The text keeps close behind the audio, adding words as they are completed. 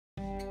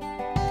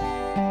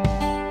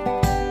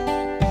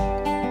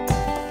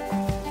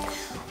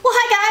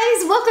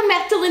Welcome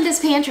back to Linda's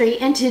Pantry,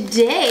 and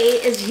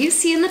today, as you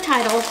see in the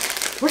title,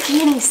 we're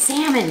canning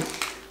salmon.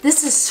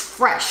 This is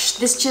fresh.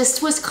 This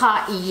just was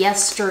caught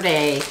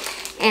yesterday,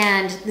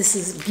 and this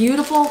is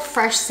beautiful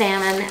fresh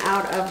salmon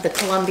out of the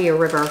Columbia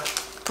River.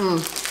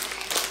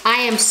 I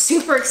am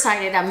super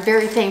excited. I'm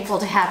very thankful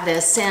to have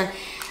this, and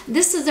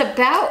this is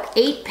about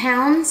 8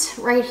 pounds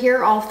right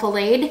here, all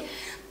filleted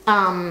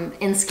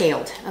and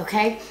scaled.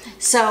 Okay,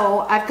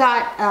 so I've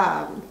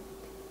got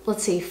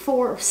let's see,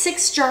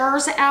 6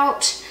 jars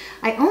out.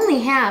 I only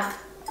have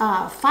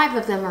 5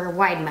 of them are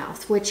wide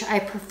mouth, which I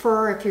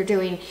prefer if you're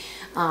doing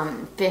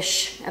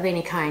fish of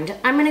any kind.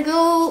 I'm gonna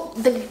go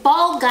the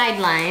ball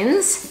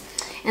guidelines,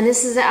 and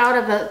this is out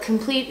of a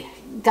complete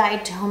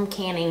guide to home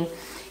canning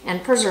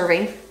and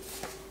preserving.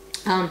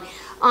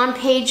 On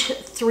page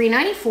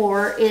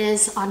 394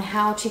 is on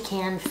how to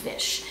can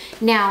fish.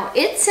 Now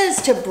it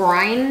says to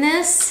brine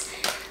this.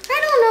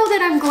 I don't know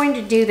that I'm going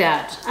to do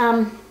that.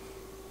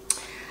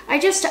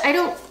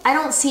 I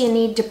don't see a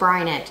need to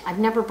brine it. I've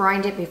never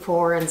brined it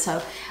before, and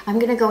so I'm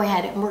gonna go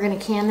ahead and we're gonna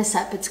can this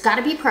up. It's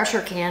gotta be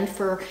pressure canned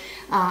for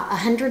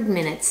 100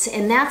 minutes,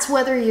 and that's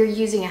whether you're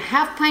using a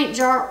half pint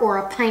jar or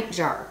a pint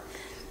jar.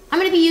 I'm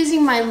gonna be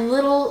using my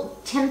little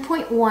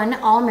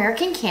 10.1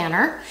 All-American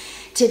canner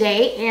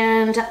today,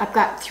 and I've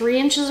got 3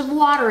 inches of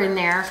water in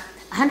there.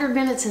 100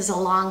 minutes is a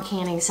long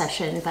canning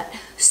session, but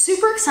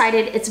super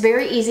excited. It's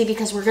very easy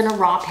because we're gonna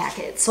raw pack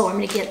it. So I'm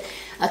gonna get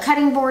a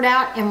cutting board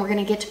out and we're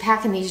gonna get to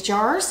packing these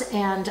jars.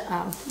 And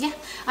yeah,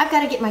 I've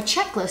gotta get my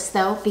checklist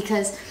though,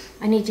 because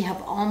I need to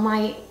have all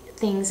my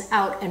things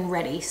out and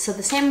ready. So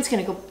the salmon's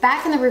gonna go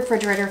back in the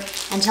refrigerator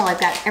until I've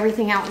got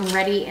everything out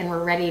and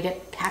we're ready to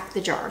pack the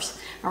jars.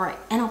 All right,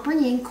 and I'll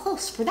bring you in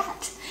close for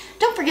that.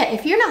 Don't forget,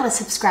 if you're not a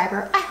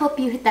subscriber, I hope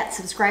you hit that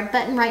subscribe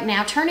button right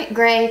now, turn it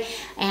gray,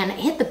 and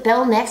hit the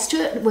bell next to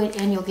it,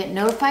 and you'll get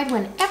notified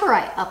whenever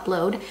I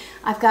upload.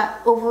 I've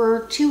got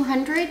over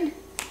 200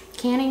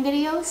 canning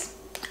videos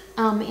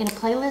in a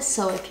playlist,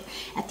 so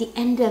if at the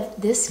end of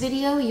this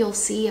video, you'll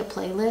see a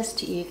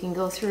playlist you can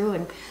go through,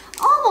 and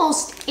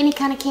almost any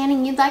kind of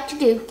canning you'd like to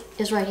do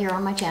is right here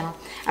on my channel.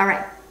 All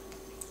right,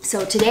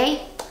 so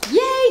today,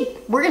 yay,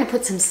 we're gonna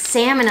put some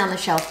salmon on the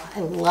shelf.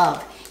 I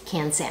love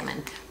canned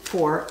salmon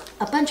for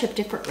a bunch of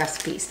different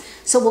recipes.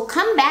 So we'll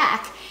come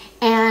back,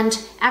 and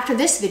after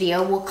this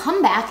video, we'll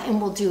come back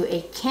and we'll do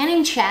a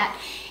canning chat,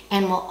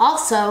 and we'll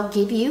also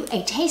give you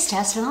a taste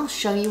test, and I'll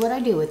show you what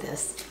I do with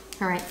this.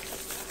 All right,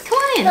 come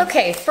on in.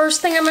 Okay, first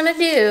thing I'm gonna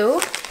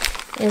do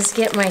is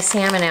get my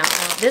salmon out.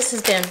 Now, this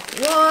has been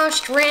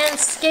washed,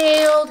 rinsed,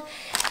 scaled.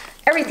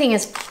 Everything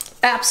is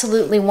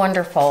absolutely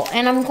wonderful.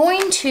 And I'm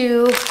going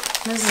to,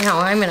 this is how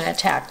I'm gonna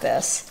attack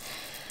this.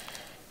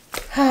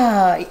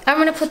 I'm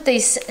gonna put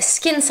these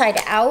skin side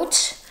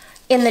out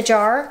in the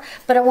jar,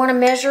 but I wanna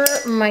measure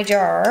my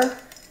jar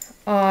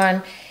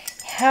on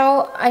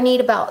how I need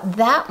about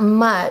that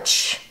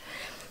much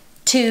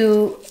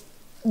to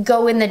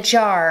go in the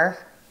jar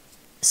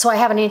so I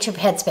have an inch of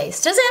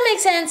headspace. Does that make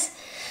sense?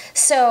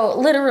 So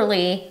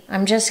literally,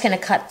 I'm just gonna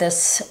cut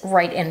this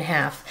right in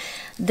half.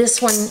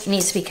 This one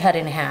needs to be cut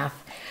in half.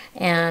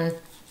 And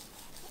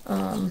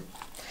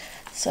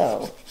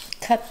so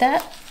cut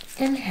that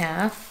in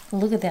half.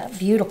 Look at that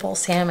beautiful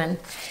salmon.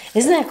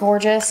 Isn't that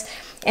gorgeous?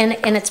 And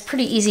it's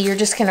pretty easy. You're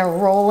just gonna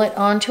roll it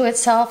onto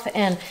itself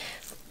and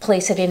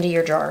place it into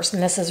your jars.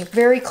 And this is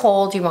very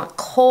cold. You want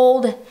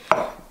cold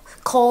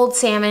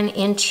salmon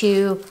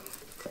into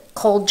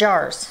cold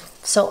jars.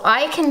 So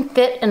I can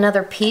fit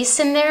another piece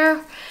in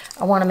there.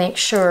 I wanna make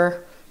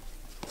sure,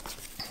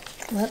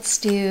 let's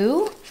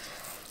do,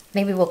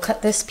 maybe we'll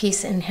cut this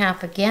piece in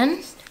half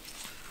again.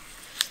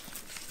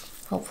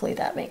 Hopefully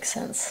that makes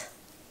sense.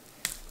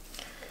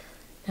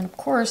 And of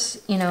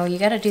course, you know, you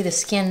got to do the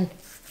skin.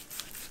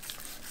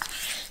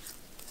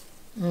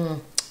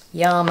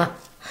 Yum.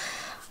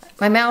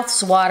 My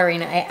mouth's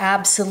watering. I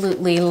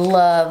absolutely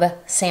love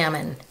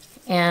salmon.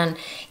 And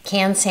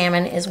canned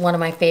salmon is one of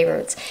my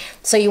favorites.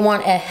 So you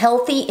want a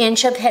healthy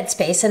inch of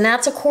headspace, and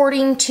that's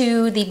according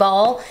to the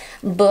Ball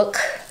book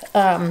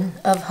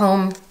of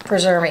home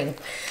preserving.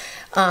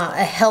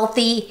 A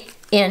healthy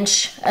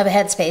inch of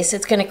headspace.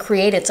 It's going to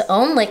create its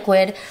own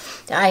liquid.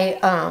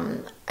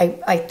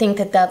 I think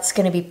that that's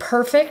going to be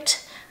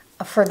perfect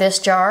for this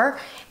jar.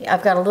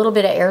 I've got a little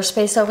bit of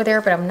airspace over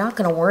there, but I'm not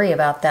going to worry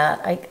about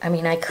that. I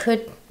mean, I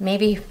could,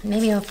 maybe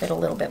I'll fit a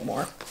little bit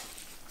more.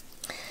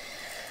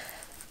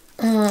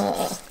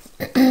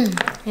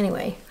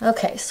 Anyway,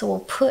 okay, so we'll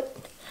put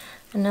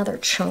another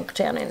chunk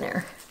down in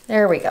there.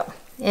 There we go.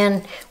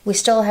 And we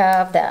still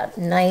have that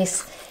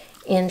nice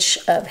inch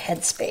of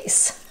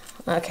headspace.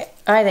 Okay,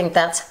 I think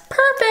that's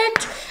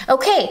perfect.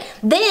 Okay,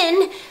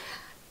 then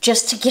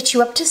just to get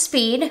you up to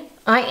speed,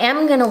 I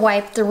am gonna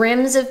wipe the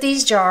rims of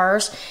these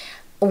jars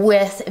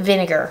with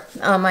vinegar.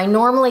 I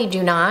normally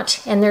do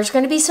not, and there's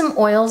gonna be some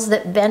oils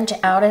that vent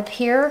out of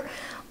here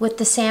with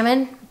the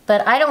salmon,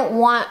 but I don't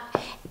want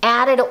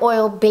added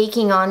oil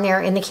baking on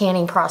there in the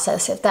canning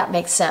process, if that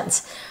makes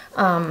sense.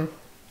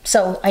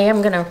 So I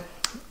am gonna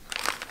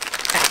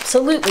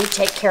absolutely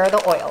take care of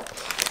the oil.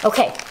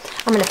 Okay,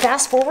 I'm gonna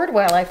fast forward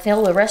while I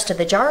fill the rest of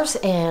the jars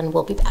and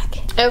we'll be back.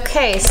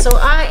 Okay, so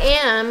I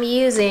am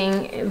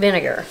using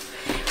vinegar.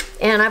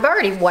 And I've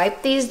already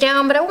wiped these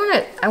down, but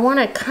I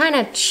wanna kind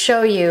of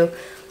show you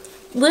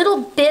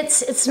little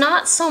bits. It's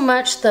not so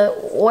much the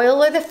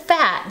oil or the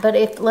fat, but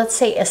if, let's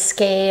say, a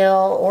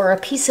scale or a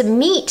piece of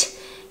meat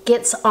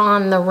gets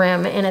on the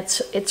rim, and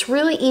it's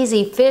really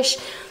easy, fish,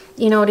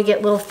 you know, to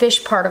get little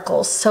fish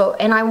particles. So,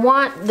 and I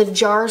want the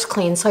jars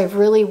clean, so I've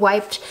really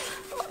wiped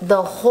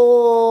the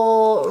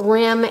whole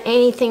rim,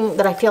 anything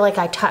that I feel like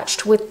I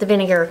touched with the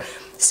vinegar.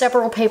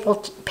 Several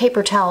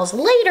paper towels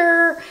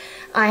later,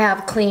 I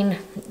have clean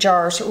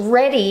jars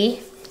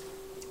ready,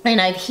 and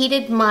I've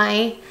heated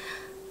my,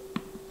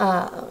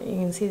 you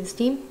can see the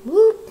steam,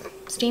 whoop,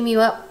 steam you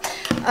up.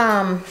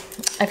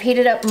 I've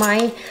heated up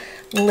my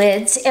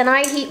lids, and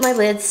I heat my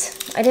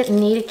lids. I didn't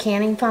need a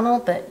canning funnel,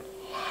 but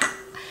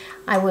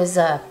I was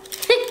out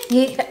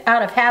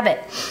of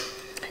habit.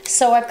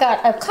 So I've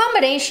got a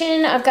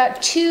combination. I've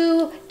got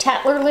 2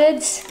 Tattler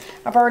lids.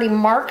 I've already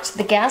marked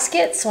the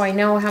gasket, so I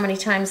know how many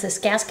times this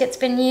gasket's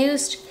been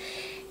used.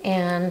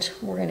 And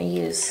we're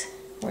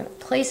gonna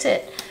place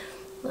it.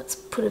 Let's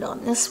put it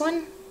on this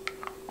one.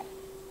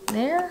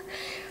 There.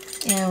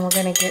 And we're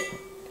gonna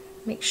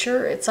make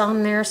sure it's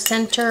on there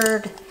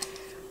centered.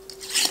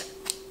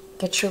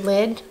 Get your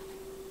lid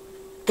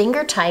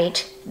finger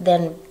tight,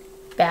 then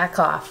back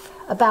off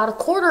about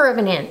 1/4 of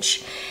an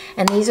inch.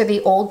 And these are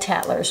the old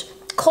Tattlers.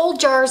 Cold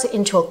jars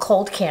into a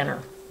cold canner.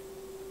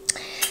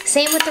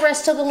 Same with the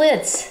rest of the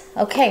lids.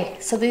 Okay,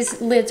 so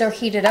these lids are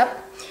heated up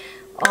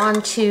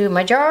onto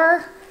my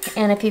jar.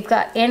 And if you've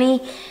got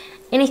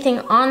anything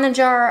on the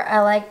jar, I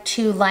like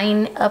to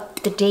line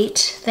up the date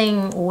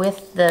thing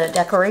with the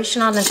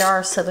decoration on the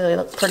jar so they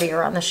look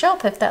prettier on the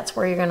shelf if that's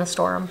where you're gonna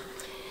store them.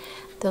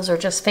 Those are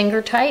just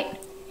finger tight,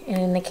 and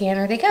in the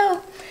canner they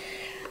go.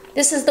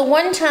 This is the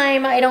one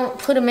time I don't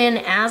put them in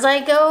as I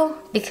go,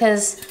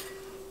 because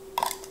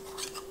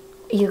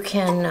you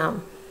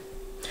can,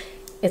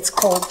 it's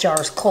cold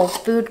jars, cold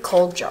food,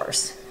 cold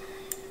jars,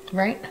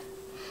 right?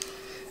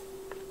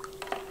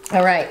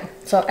 All right,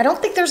 so I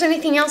don't think there's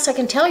anything else I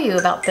can tell you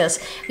about this.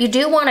 You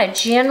do want a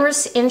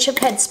generous inch of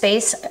head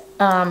space,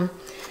 and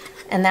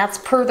that's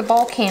per the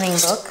ball canning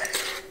book.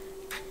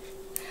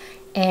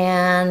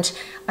 And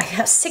I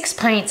have 6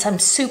 pints. I'm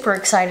super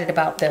excited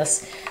about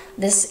this.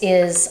 This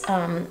is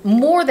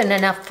more than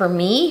enough for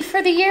me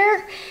for the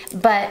year,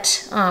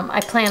 but I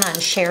plan on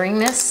sharing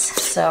this.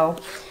 So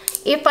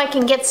if I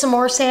can get some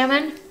more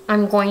salmon,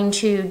 I'm going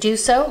to do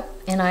so,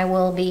 and I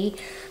will be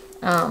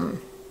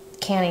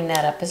canning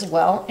that up as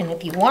well. And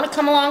if you want to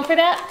come along for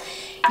that,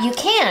 you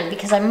can,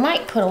 because I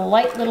might put a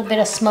light little bit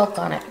of smoke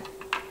on it.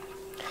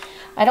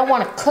 I don't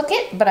want to cook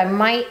it, but I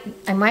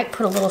might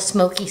put a little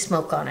smoky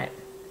smoke on it,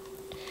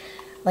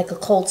 like a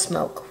cold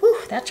smoke. Whew,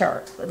 that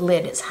jar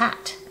lid is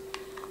hot.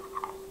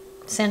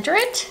 Center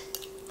it,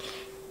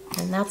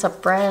 and that's a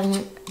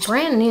brand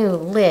new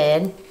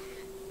lid.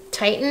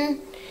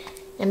 Tighten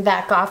and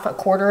back off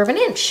 1/4 of an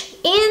inch.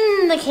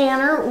 In the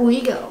canner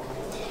we go.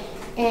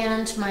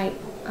 And my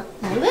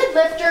lid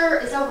lifter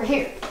is over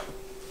here,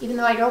 even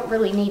though I don't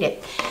really need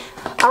it.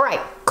 All right,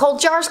 cold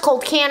jars,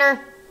 cold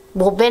canner.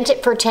 We'll vent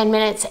it for 10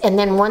 minutes, and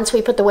then once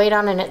we put the weight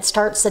on and it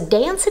starts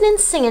dancing and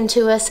singing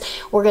to us,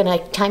 we're gonna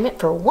time it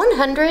for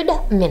 100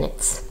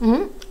 minutes.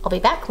 I'll be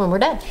back when we're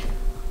done.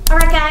 All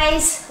right,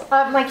 guys,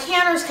 my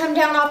canner's come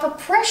down off of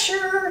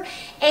pressure,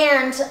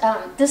 and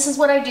this is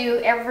what I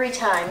do every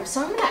time.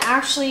 So I'm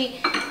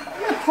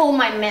gonna pull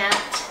my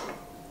mat.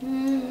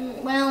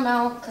 Well,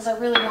 no, because I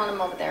really want them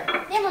over there.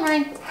 Never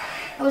mind.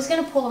 I was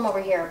gonna pull them over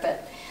here,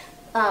 but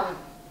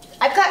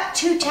I've got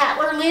 2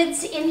 Tattler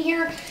lids in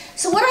here.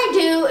 So what I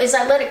do is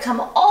I let it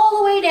come all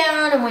the way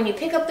down, and when you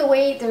pick up the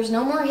weight, there's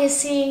no more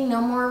hissing, no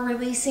more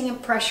releasing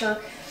of pressure.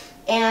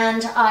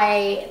 And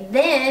I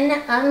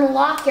then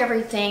unlock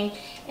everything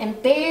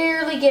and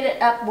barely get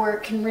it up where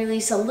it can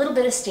release a little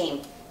bit of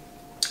steam.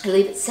 I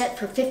leave it set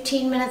for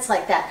 15 minutes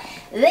like that.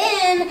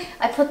 Then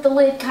I put the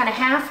lid kind of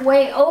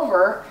halfway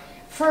over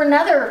for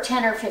another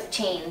 10 or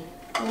 15.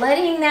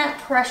 Letting that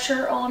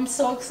pressure, oh, I'm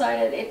so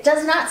excited. It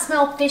does not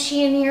smell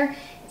fishy in here.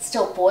 It's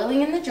still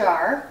boiling in the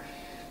jar.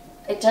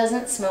 It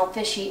doesn't smell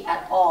fishy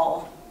at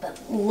all. But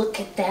look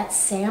at that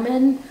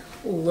salmon.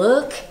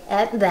 Look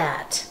at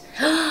that.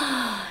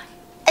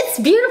 It's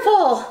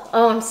beautiful.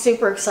 Oh, I'm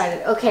super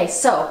excited. Okay,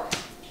 so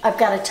I've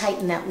got to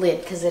tighten that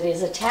lid because it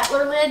is a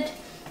Tattler lid,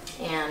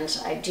 and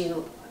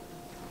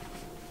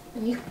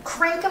you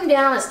crank them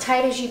down as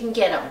tight as you can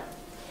get them,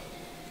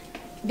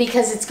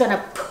 because it's going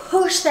to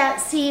push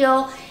that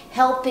seal,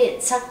 help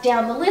it suck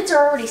down. The lids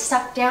are already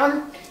sucked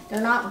down.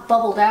 They're not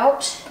bubbled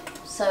out,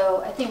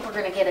 so I think we're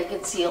going to get a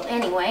good seal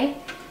anyway.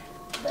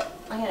 But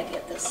I got to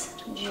get this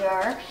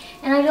jar,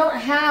 and I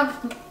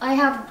have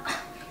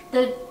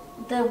the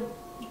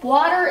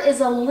water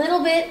is a little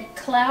bit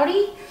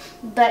cloudy,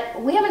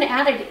 but we haven't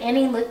added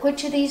any liquid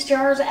to these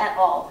jars at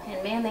all.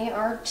 And man,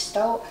 they're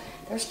still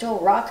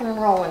rocking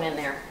and rolling in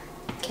there.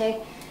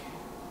 Okay,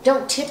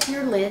 don't tip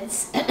your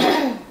lids.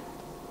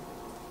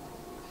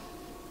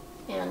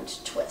 And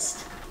to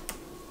twist.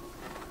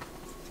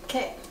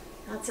 Okay,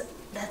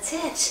 that's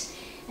it.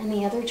 And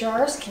the other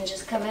jars can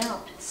just come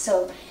out.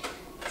 So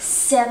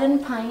 7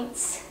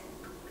 pints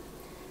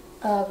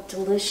of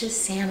delicious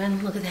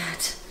salmon. Look at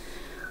that.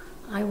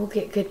 I will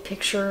get good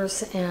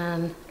pictures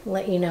and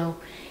let you know.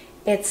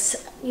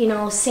 It's, you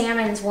know,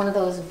 salmon's one of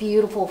those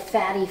beautiful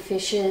fatty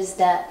fishes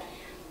that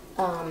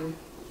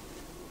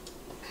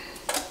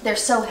they're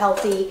so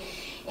healthy.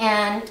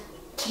 And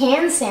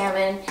canned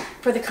salmon,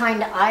 for the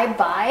kind I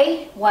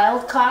buy,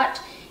 wild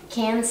caught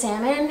canned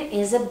salmon,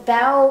 is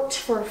about,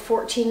 for a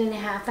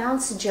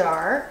 14.5-ounce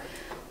jar,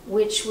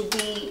 which would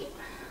be,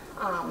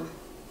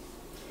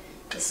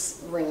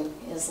 this ring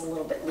is a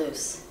little bit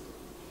loose.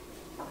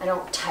 I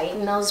don't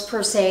tighten those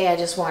per se, I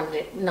just wanted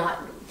it not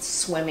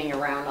swimming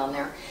around on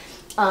there.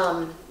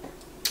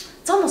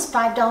 It's almost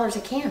 $5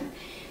 a can.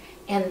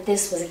 And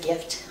this was a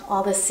gift.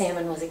 All this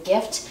salmon was a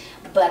gift,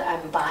 but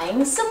I'm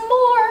buying some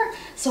more.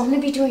 So I'm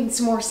gonna be doing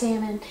some more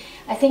salmon.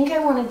 I think I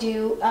wanna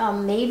do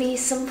maybe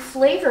some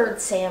flavored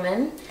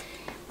salmon.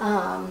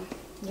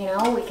 You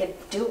know, we could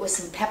do it with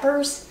some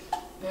peppers.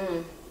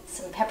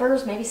 Some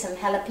peppers, maybe some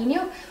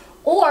jalapeno,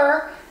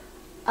 or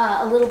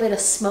a little bit of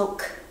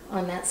smoke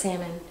on that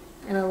salmon.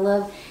 And I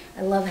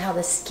love how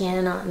the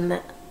skin on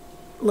that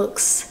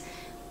looks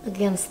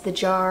against the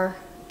jar.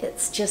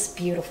 It's just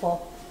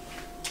beautiful.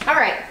 All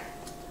right,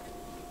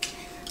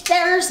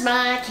 there's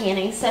my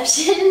canning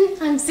session.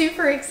 I'm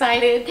super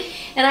excited,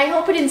 and I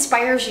hope it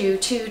inspires you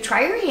to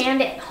try your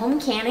hand at home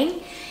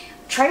canning.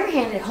 Try your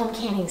hand at home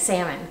canning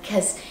salmon,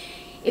 because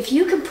if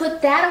you can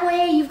put that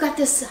away, you've got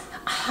this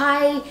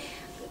high,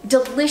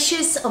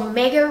 delicious,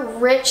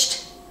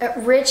 omega-rich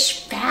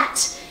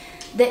fat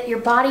that your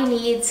body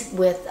needs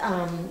with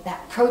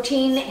that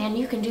protein, and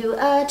you can do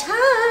a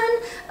ton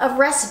of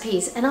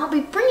recipes. And I'll be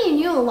bringing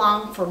you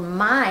along for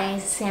my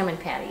salmon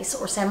patties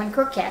or salmon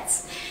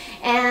croquettes.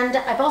 And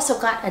I've also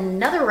got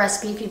another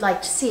recipe if you'd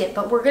like to see it,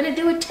 but we're gonna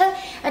do a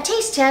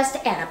taste test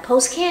and a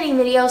post-canning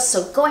video,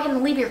 so go ahead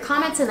and leave your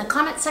comments in the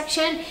comment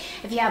section.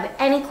 If you have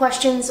any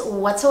questions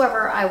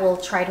whatsoever, I will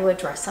try to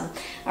address them.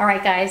 All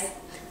right, guys.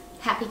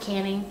 Happy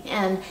canning.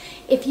 And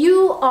if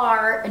you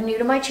are new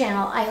to my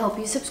channel, I hope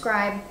you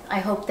subscribe. I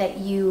hope that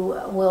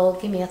you will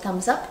give me a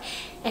thumbs up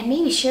and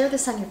maybe share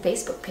this on your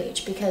Facebook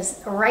page,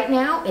 because right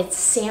now it's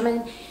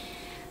salmon.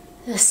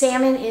 The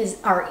salmon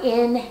are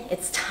in.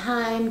 It's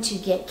time to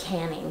get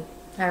canning.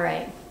 All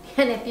right.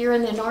 And if you're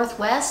in the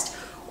Northwest,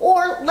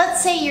 or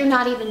let's say you're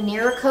not even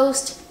near a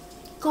coast,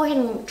 go ahead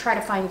and try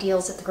to find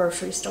deals at the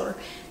grocery store,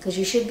 because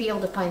you should be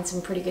able to find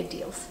some pretty good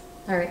deals.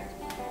 All right.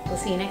 We'll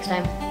see you next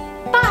time.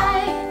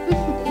 Bye.